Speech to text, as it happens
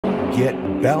get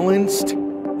balanced,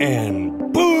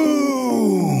 and boom!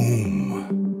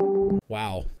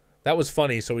 Wow, that was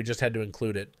funny, so we just had to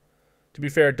include it. To be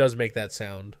fair, it does make that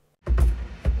sound.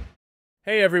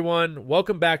 Hey everyone,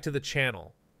 welcome back to the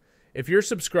channel. If you're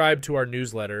subscribed to our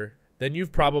newsletter, then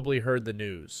you've probably heard the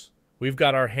news. We've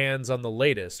got our hands on the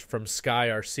latest from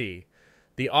SKYRC,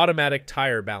 the automatic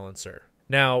tire balancer.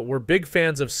 Now, we're big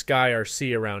fans of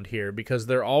SKYRC around here because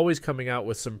they're always coming out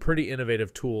with some pretty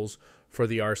innovative tools for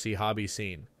the RC hobby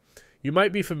scene. You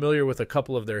might be familiar with a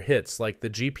couple of their hits, like the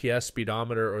GPS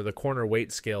speedometer or the corner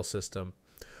weight scale system.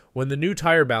 When the new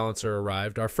tire balancer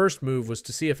arrived, our first move was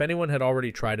to see if anyone had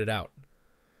already tried it out.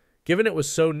 Given it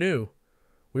was so new,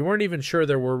 we weren't even sure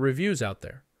there were reviews out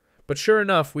there. But sure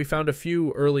enough, we found a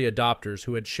few early adopters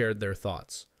who had shared their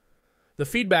thoughts. The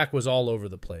feedback was all over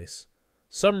the place.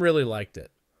 Some really liked it,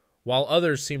 while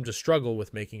others seemed to struggle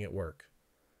with making it work.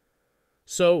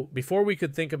 So, before we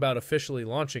could think about officially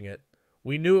launching it,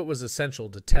 we knew it was essential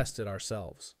to test it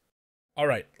ourselves.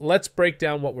 Alright, let's break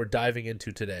down what we're diving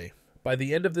into today. By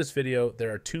the end of this video,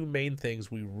 there are two main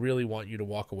things we really want you to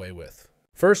walk away with.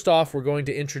 First off, we're going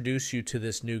to introduce you to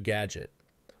this new gadget.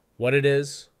 What it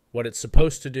is, what it's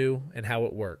supposed to do, and how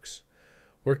it works.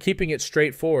 We're keeping it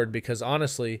straightforward because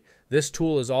honestly, this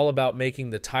tool is all about making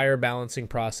the tire balancing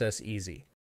process easy.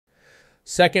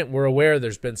 Second, we're aware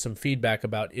there's been some feedback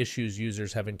about issues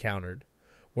users have encountered.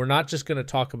 We're not just going to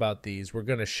talk about these, we're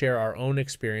going to share our own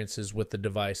experiences with the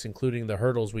device, including the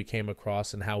hurdles we came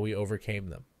across and how we overcame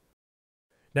them.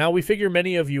 Now, we figure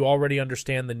many of you already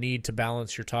understand the need to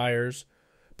balance your tires,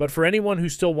 but for anyone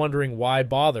who's still wondering why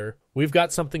bother, we've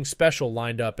got something special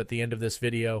lined up at the end of this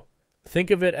video. Think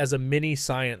of it as a mini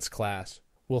science class.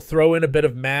 We'll throw in a bit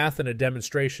of math and a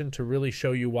demonstration to really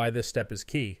show you why this step is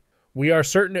key. We are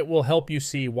certain it will help you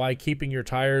see why keeping your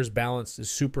tires balanced is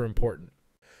super important.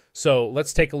 So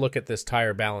let's take a look at this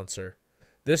tire balancer.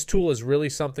 This tool is really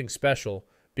something special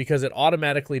because it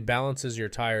automatically balances your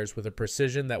tires with a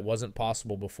precision that wasn't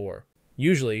possible before.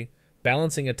 Usually,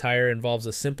 balancing a tire involves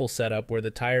a simple setup where the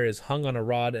tire is hung on a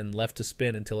rod and left to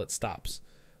spin until it stops,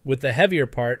 with the heavier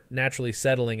part naturally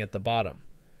settling at the bottom.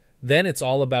 Then it's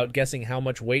all about guessing how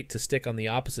much weight to stick on the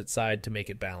opposite side to make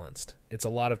it balanced. It's a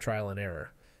lot of trial and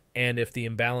error. And if the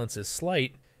imbalance is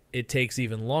slight, it takes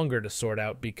even longer to sort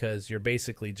out because you're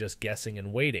basically just guessing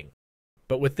and waiting.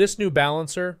 But with this new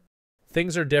balancer,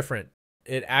 things are different.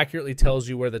 It accurately tells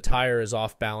you where the tire is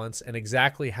off balance and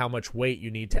exactly how much weight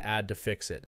you need to add to fix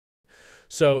it.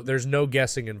 So there's no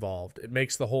guessing involved. It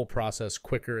makes the whole process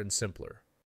quicker and simpler.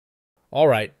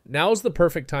 Alright, now is the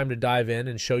perfect time to dive in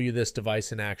and show you this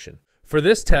device in action. For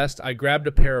this test, I grabbed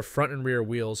a pair of front and rear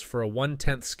wheels for a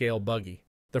 1/10 scale buggy.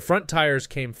 The front tires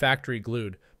came factory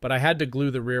glued, but I had to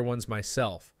glue the rear ones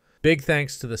myself. Big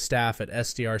thanks to the staff at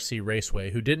SKYRC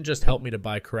Raceway who didn't just help me to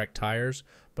buy correct tires,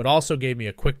 but also gave me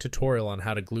a quick tutorial on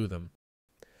how to glue them.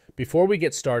 Before we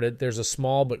get started, there's a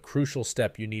small but crucial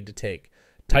step you need to take,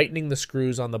 tightening the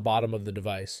screws on the bottom of the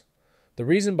device. The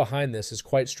reason behind this is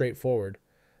quite straightforward.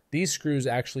 These screws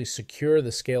actually secure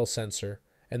the scale sensor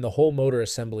and the whole motor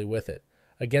assembly with it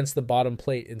against the bottom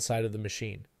plate inside of the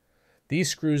machine. These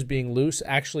screws being loose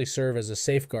actually serve as a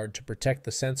safeguard to protect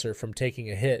the sensor from taking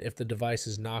a hit if the device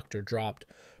is knocked or dropped,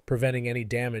 preventing any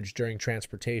damage during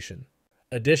transportation.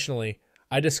 Additionally,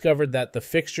 I discovered that the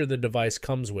fixture the device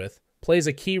comes with plays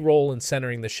a key role in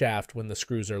centering the shaft when the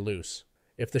screws are loose.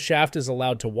 If the shaft is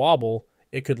allowed to wobble,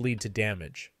 it could lead to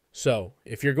damage. So,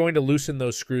 if you're going to loosen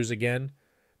those screws again,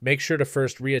 make sure to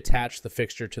first reattach the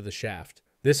fixture to the shaft.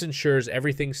 This ensures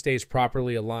everything stays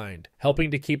properly aligned, helping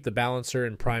to keep the balancer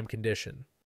in prime condition.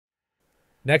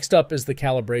 Next up is the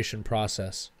calibration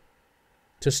process.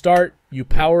 To start, you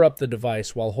power up the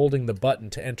device while holding the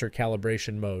button to enter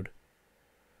calibration mode.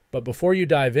 But before you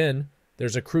dive in,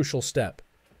 there's a crucial step.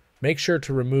 Make sure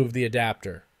to remove the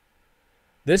adapter.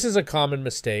 This is a common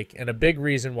mistake and a big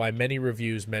reason why many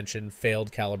reviews mention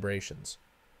failed calibrations.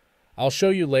 I'll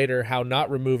show you later how not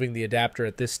removing the adapter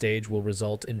at this stage will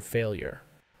result in failure.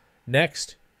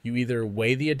 Next, you either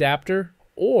weigh the adapter,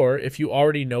 or if you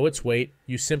already know its weight,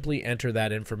 you simply enter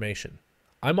that information.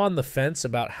 I'm on the fence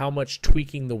about how much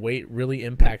tweaking the weight really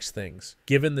impacts things,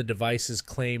 given the device's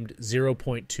claimed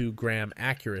 0.2 gram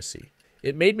accuracy.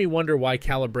 It made me wonder why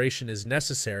calibration is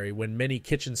necessary when many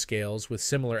kitchen scales with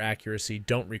similar accuracy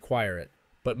don't require it.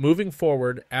 But moving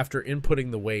forward, after inputting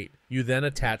the weight, you then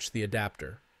attach the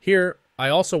adapter. Here, I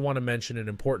also want to mention an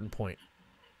important point.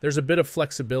 There's a bit of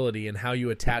flexibility in how you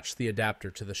attach the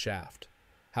adapter to the shaft,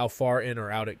 how far in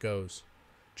or out it goes.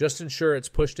 Just ensure it's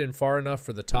pushed in far enough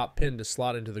for the top pin to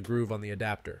slot into the groove on the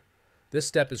adapter. This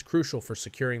step is crucial for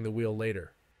securing the wheel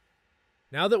later.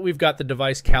 Now that we've got the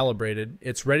device calibrated,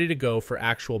 it's ready to go for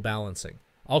actual balancing.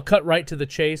 I'll cut right to the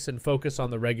chase and focus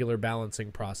on the regular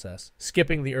balancing process,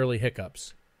 skipping the early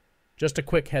hiccups. Just a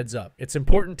quick heads up, it's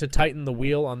important to tighten the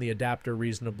wheel on the adapter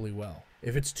reasonably well.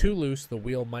 If it's too loose, the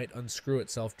wheel might unscrew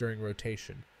itself during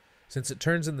rotation, since it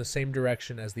turns in the same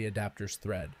direction as the adapter's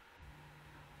thread.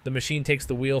 The machine takes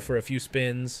the wheel for a few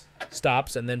spins,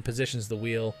 stops, and then positions the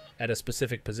wheel at a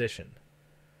specific position.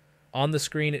 On the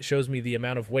screen, it shows me the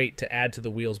amount of weight to add to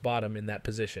the wheel's bottom in that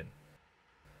position.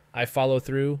 I follow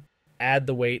through, add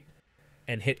the weight,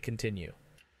 and hit continue.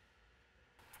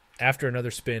 After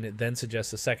another spin, it then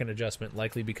suggests a second adjustment,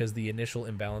 likely because the initial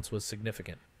imbalance was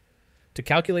significant. To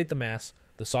calculate the mass,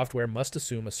 the software must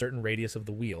assume a certain radius of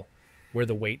the wheel, where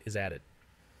the weight is added.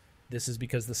 This is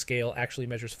because the scale actually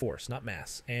measures force, not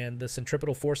mass, and the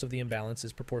centripetal force of the imbalance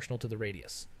is proportional to the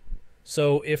radius.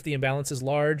 So if the imbalance is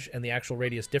large and the actual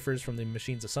radius differs from the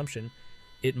machine's assumption,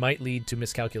 it might lead to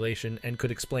miscalculation and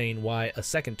could explain why a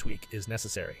second tweak is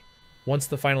necessary. Once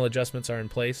the final adjustments are in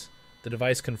place, the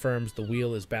device confirms the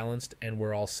wheel is balanced and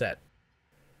we're all set.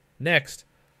 Next,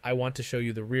 I want to show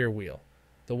you the rear wheel,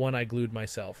 the one I glued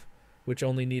myself, which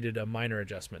only needed a minor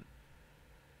adjustment.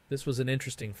 This was an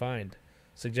interesting find,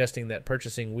 suggesting that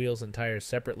purchasing wheels and tires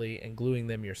separately and gluing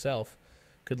them yourself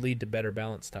could lead to better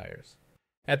balanced tires.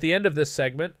 At the end of this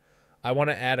segment, I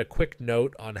want to add a quick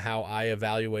note on how I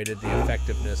evaluated the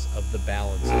effectiveness of the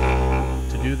balancing.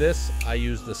 To do this, I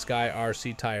used the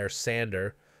SKYRC Tire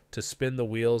sander to spin the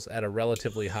wheels at a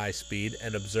relatively high speed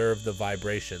and observe the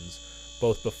vibrations,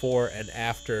 both before and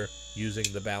after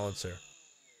using the balancer.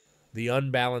 The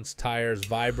unbalanced tires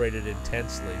vibrated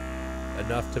intensely,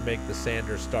 enough to make the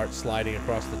sander start sliding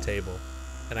across the table,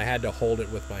 and I had to hold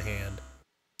it with my hand.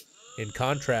 In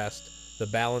contrast, the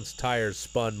balanced tires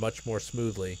spun much more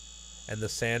smoothly, and the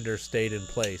sander stayed in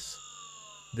place.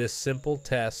 This simple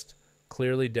test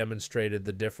clearly demonstrated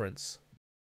the difference.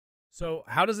 So,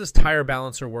 how does this tire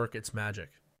balancer work its magic?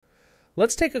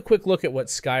 Let's take a quick look at what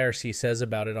SKYRC says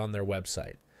about it on their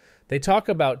website. They talk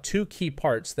about two key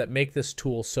parts that make this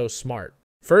tool so smart.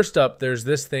 First up, there's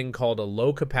this thing called a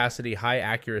low-capacity,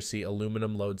 high-accuracy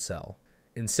aluminum load cell.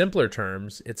 In simpler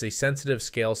terms, it's a sensitive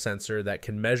scale sensor that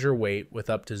can measure weight with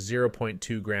up to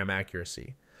 0.2 gram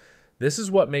accuracy. This is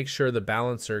what makes sure the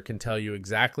balancer can tell you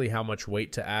exactly how much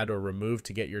weight to add or remove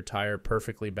to get your tire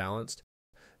perfectly balanced.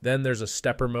 Then there's a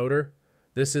stepper motor.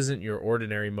 This isn't your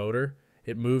ordinary motor.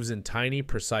 It moves in tiny,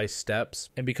 precise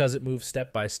steps, and because it moves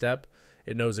step by step,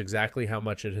 it knows exactly how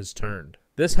much it has turned.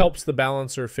 This helps the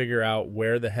balancer figure out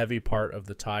where the heavy part of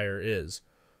the tire is,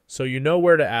 so you know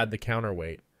where to add the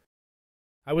counterweight.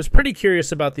 I was pretty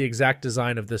curious about the exact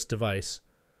design of this device,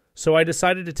 so I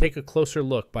decided to take a closer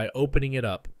look by opening it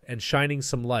up and shining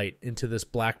some light into this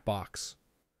black box.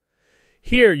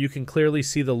 Here you can clearly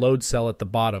see the load cell at the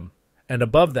bottom, and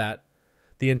above that,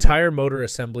 the entire motor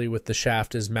assembly with the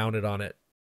shaft is mounted on it.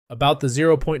 About the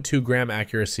 0.2 gram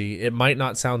accuracy, it might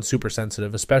not sound super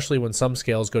sensitive, especially when some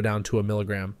scales go down to a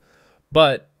milligram,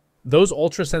 but those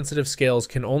ultra-sensitive scales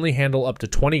can only handle up to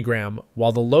 20 gram,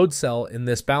 while the load cell in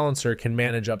this balancer can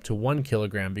manage up to 1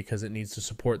 kilogram because it needs to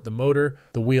support the motor,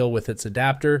 the wheel with its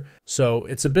adapter, so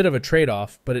it's a bit of a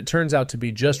trade-off, but it turns out to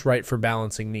be just right for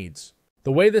balancing needs.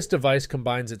 The way this device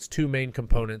combines its two main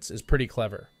components is pretty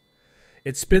clever.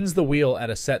 It spins the wheel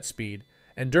at a set speed,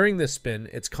 and during this spin,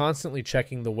 it's constantly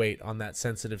checking the weight on that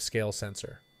sensitive scale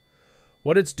sensor.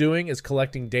 What it's doing is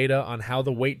collecting data on how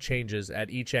the weight changes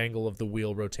at each angle of the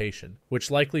wheel rotation,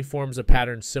 which likely forms a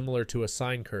pattern similar to a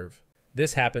sine curve.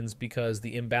 This happens because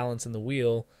the imbalance in the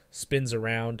wheel spins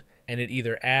around and it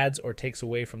either adds or takes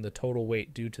away from the total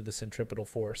weight due to the centripetal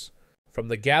force. From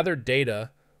the gathered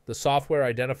data, the software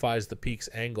identifies the peak's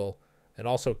angle and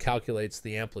also calculates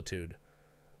the amplitude.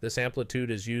 This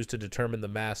amplitude is used to determine the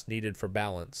mass needed for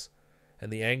balance,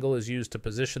 and the angle is used to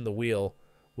position the wheel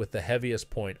with the heaviest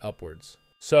point upwards.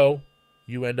 So,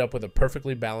 you end up with a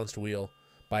perfectly balanced wheel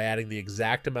by adding the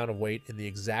exact amount of weight in the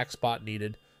exact spot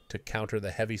needed to counter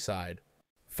the heavy side.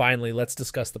 Finally, let's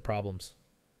discuss the problems.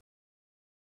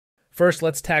 First,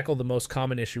 let's tackle the most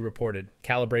common issue reported,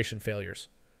 calibration failures.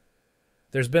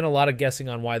 There's been a lot of guessing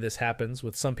on why this happens,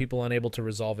 with some people unable to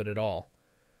resolve it at all.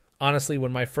 Honestly,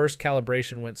 when my first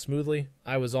calibration went smoothly,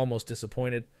 I was almost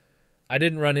disappointed. I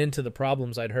didn't run into the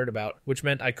problems I'd heard about, which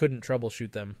meant I couldn't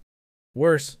troubleshoot them.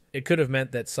 Worse, it could have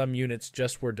meant that some units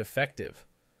just were defective.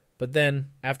 But then,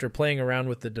 after playing around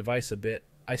with the device a bit,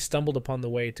 I stumbled upon the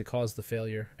way to cause the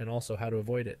failure and also how to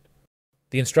avoid it.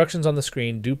 The instructions on the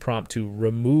screen do prompt to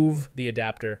remove the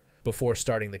adapter before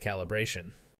starting the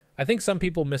calibration. I think some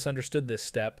people misunderstood this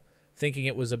step, thinking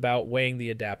it was about weighing the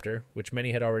adapter, which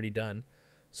many had already done,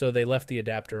 so they left the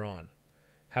adapter on.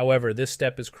 However, this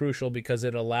step is crucial because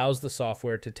it allows the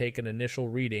software to take an initial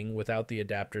reading without the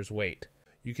adapter's weight.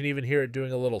 You can even hear it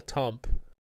doing a little thump.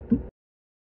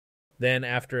 Then,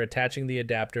 after attaching the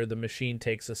adapter, the machine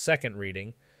takes a second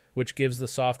reading, which gives the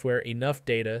software enough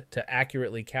data to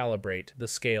accurately calibrate the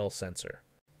scale sensor.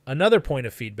 Another point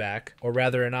of feedback, or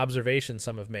rather an observation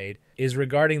some have made, is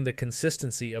regarding the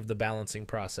consistency of the balancing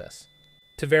process.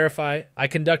 To verify, I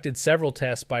conducted several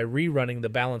tests by rerunning the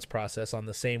balance process on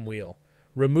the same wheel,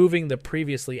 removing the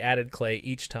previously added clay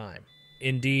each time.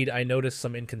 Indeed, I noticed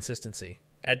some inconsistency.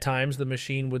 At times, the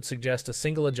machine would suggest a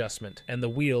single adjustment, and the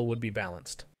wheel would be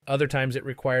balanced. Other times, it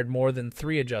required more than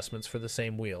 3 adjustments for the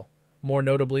same wheel. More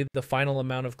notably, the final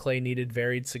amount of clay needed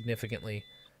varied significantly,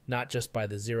 not just by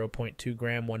the 0.2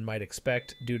 gram one might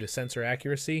expect due to sensor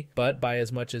accuracy, but by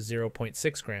as much as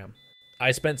 0.6 gram.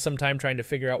 I spent some time trying to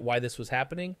figure out why this was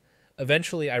happening.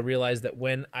 Eventually, I realized that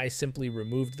when I simply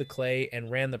removed the clay and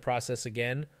ran the process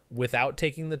again without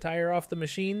taking the tire off the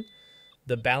machine,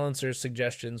 the balancer's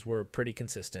suggestions were pretty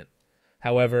consistent.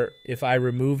 However, if I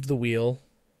removed the wheel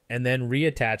and then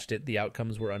reattached it, the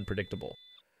outcomes were unpredictable.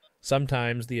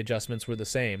 Sometimes the adjustments were the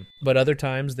same, but other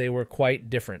times they were quite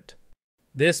different.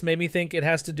 This made me think it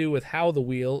has to do with how the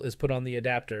wheel is put on the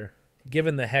adapter.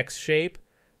 Given the hex shape,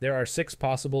 there are 6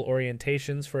 possible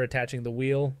orientations for attaching the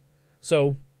wheel,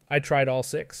 so I tried all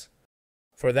 6.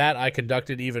 For that, I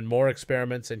conducted even more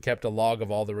experiments and kept a log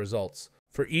of all the results.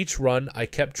 For each run, I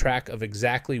kept track of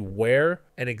exactly where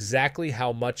and exactly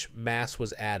how much mass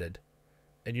was added.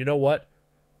 And you know what?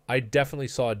 I definitely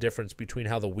saw a difference between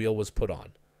how the wheel was put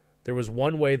on. There was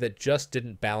one way that just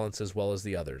didn't balance as well as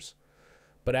the others.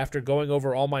 But after going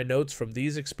over all my notes from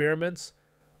these experiments,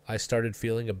 I started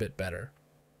feeling a bit better.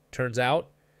 Turns out,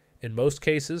 in most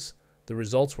cases, the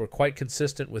results were quite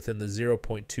consistent within the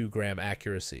 0.2 gram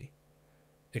accuracy,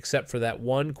 except for that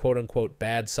one quote-unquote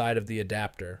bad side of the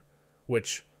adapter,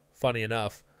 which, funny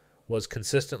enough, was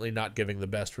consistently not giving the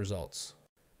best results.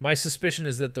 My suspicion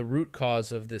is that the root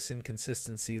cause of this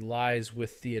inconsistency lies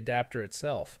with the adapter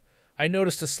itself. I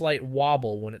noticed a slight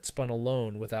wobble when it spun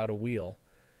alone without a wheel.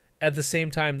 At the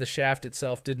same time, the shaft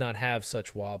itself did not have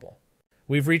such wobble.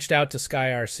 We've reached out to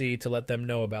SKYRC to let them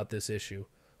know about this issue,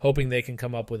 hoping they can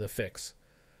come up with a fix.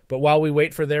 But while we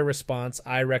wait for their response,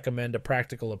 I recommend a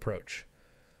practical approach.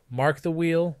 Mark the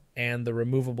wheel and the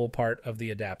removable part of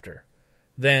the adapter.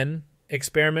 Then,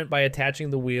 experiment by attaching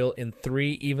the wheel in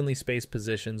 3 evenly spaced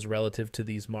positions relative to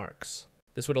these marks.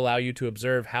 This would allow you to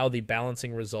observe how the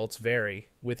balancing results vary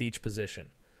with each position.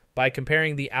 By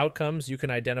comparing the outcomes, you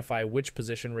can identify which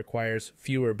position requires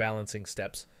fewer balancing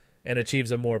steps and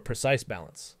achieves a more precise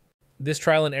balance. This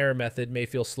trial and error method may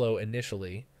feel slow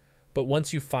initially, but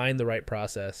once you find the right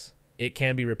process, it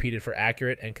can be repeated for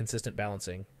accurate and consistent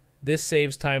balancing. This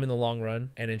saves time in the long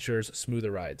run and ensures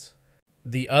smoother rides.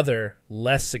 The other,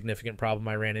 less significant problem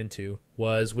I ran into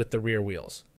was with the rear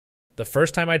wheels. The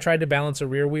first time I tried to balance a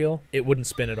rear wheel, it wouldn't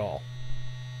spin at all.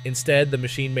 Instead, the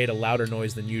machine made a louder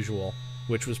noise than usual,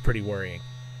 which was pretty worrying.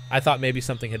 I thought maybe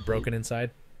something had broken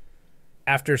inside.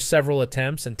 After several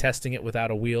attempts and testing it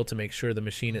without a wheel to make sure the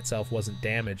machine itself wasn't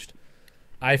damaged,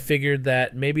 I figured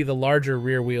that maybe the larger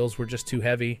rear wheels were just too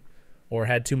heavy or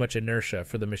had too much inertia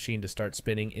for the machine to start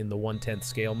spinning in the 1/10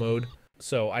 scale mode.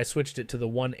 So I switched it to the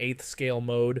 1/8 scale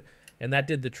mode, and that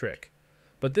did the trick.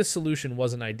 But this solution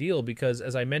wasn't ideal because,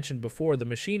 as I mentioned before, the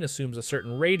machine assumes a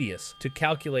certain radius to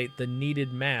calculate the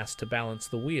needed mass to balance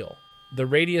the wheel. The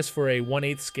radius for a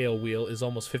 1/8 scale wheel is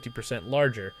almost 50%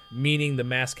 larger, meaning the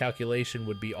mass calculation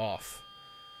would be off.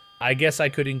 I guess I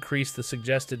could increase the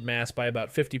suggested mass by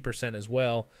about 50% as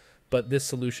well, but this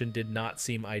solution did not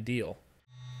seem ideal.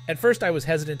 At first I was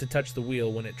hesitant to touch the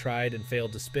wheel when it tried and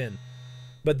failed to spin,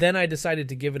 but then I decided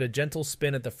to give it a gentle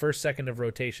spin at the first second of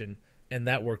rotation, and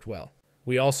that worked well.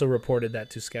 We also reported that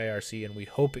to SKYRC, and we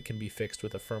hope it can be fixed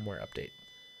with a firmware update.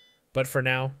 But for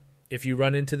now, if you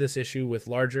run into this issue with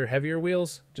larger, heavier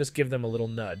wheels, just give them a little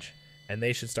nudge, and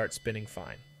they should start spinning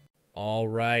fine. All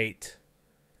right.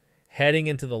 Heading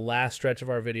into the last stretch of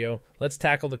our video, let's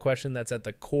tackle the question that's at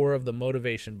the core of the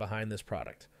motivation behind this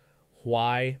product.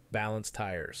 Why balance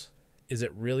tires? Is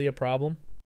it really a problem?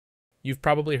 You've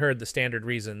probably heard the standard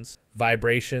reasons.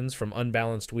 Vibrations from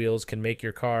unbalanced wheels can make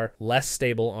your car less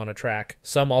stable on a track.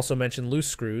 Some also mention loose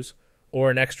screws,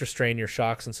 or an extra strain your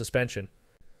shocks and suspension.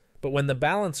 But when the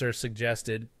balancer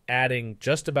suggested adding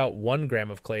just about 1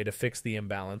 gram of clay to fix the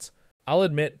imbalance, I'll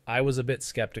admit I was a bit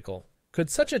skeptical.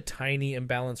 Could such a tiny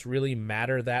imbalance really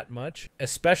matter that much,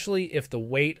 especially if the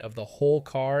weight of the whole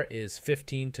car is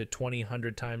 15 to 20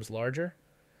 times larger?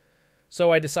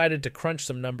 So I decided to crunch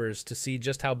some numbers to see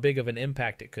just how big of an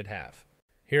impact it could have.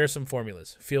 Here are some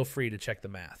formulas. Feel free to check the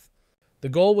math. The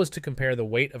goal was to compare the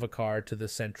weight of a car to the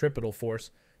centripetal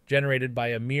force generated by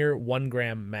a mere 1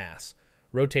 gram mass,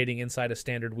 rotating inside a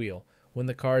standard wheel, when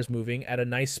the car is moving at a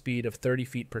nice speed of 30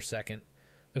 feet per second,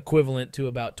 equivalent to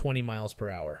about 20 miles per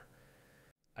hour.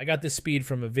 I got this speed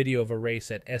from a video of a race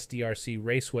at SKYRC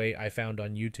Raceway I found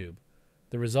on YouTube.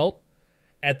 The result?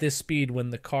 At this speed, when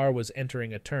the car was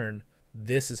entering a turn,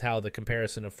 this is how the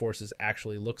comparison of forces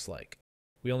actually looks like.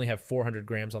 We only have 400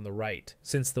 grams on the right,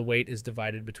 since the weight is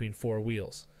divided between 4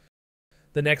 wheels.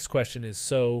 The next question is,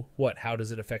 so what? How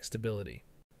does it affect stability?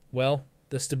 Well,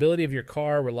 the stability of your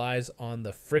car relies on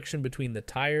the friction between the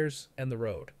tires and the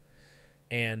road.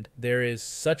 And there is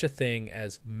such a thing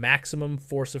as maximum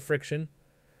force of friction,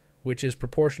 which is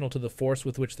proportional to the force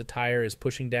with which the tire is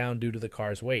pushing down due to the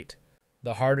car's weight.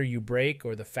 The harder you brake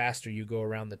or the faster you go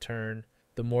around the turn,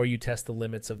 the more you test the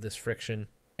limits of this friction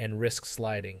and risk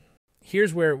sliding.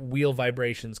 Here's where wheel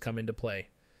vibrations come into play.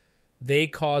 They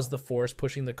cause the force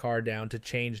pushing the car down to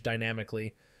change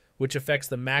dynamically, which affects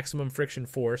the maximum friction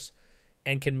force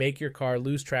and can make your car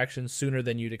lose traction sooner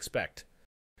than you'd expect.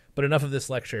 But enough of this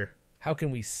lecture. How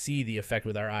can we see the effect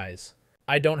with our eyes?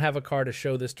 I don't have a car to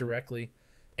show this directly,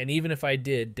 and even if I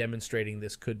did, demonstrating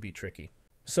this could be tricky.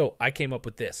 So I came up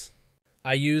with this.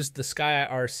 I used the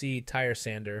SKYRC Tire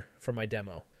Sander for my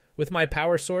demo. With my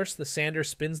power source, the sander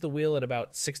spins the wheel at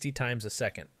about 60 times a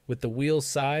second. With the wheel's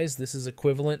size, this is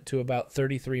equivalent to about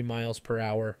 33 miles per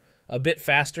hour, a bit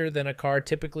faster than a car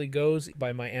typically goes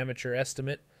by my amateur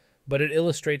estimate, but it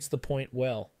illustrates the point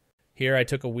well. Here I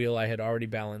took a wheel I had already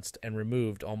balanced and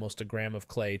removed almost a gram of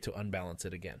clay to unbalance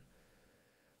it again.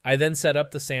 I then set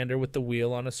up the sander with the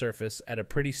wheel on a surface at a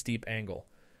pretty steep angle,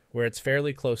 where it's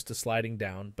fairly close to sliding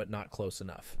down, but not close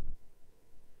enough.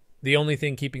 The only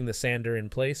thing keeping the sander in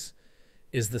place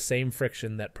is the same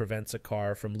friction that prevents a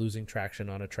car from losing traction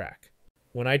on a track.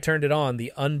 When I turned it on,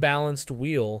 the unbalanced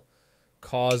wheel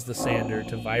caused the sander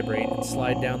to vibrate and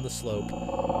slide down the slope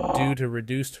due to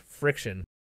reduced friction.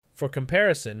 For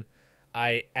comparison,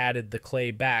 I added the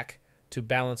clay back to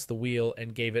balance the wheel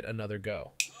and gave it another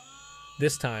go.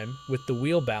 This time, with the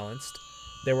wheel balanced,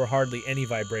 there were hardly any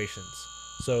vibrations,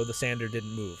 so the sander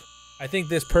didn't move. I think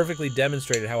this perfectly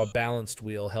demonstrated how a balanced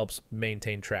wheel helps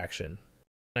maintain traction.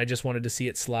 I just wanted to see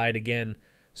it slide again,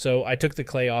 so I took the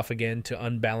clay off again to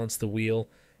unbalance the wheel,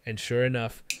 and sure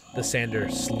enough, the sander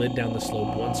slid down the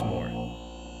slope once more.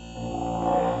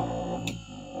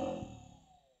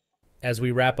 As we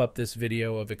wrap up this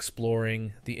video of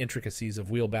exploring the intricacies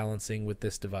of wheel balancing with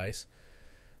this device,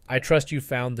 I trust you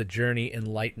found the journey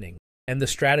enlightening and the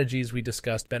strategies we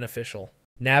discussed beneficial.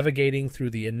 Navigating through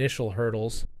the initial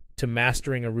hurdles to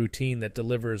mastering a routine that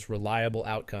delivers reliable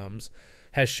outcomes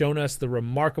has shown us the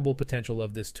remarkable potential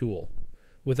of this tool.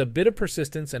 With a bit of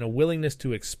persistence and a willingness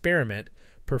to experiment,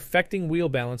 perfecting wheel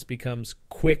balance becomes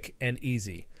quick and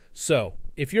easy. So,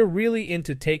 if you're really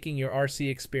into taking your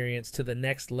RC experience to the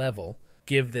next level,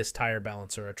 give this tire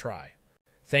balancer a try.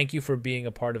 Thank you for being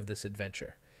a part of this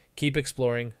adventure. Keep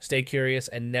exploring, stay curious,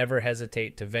 and never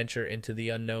hesitate to venture into the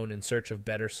unknown in search of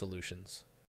better solutions.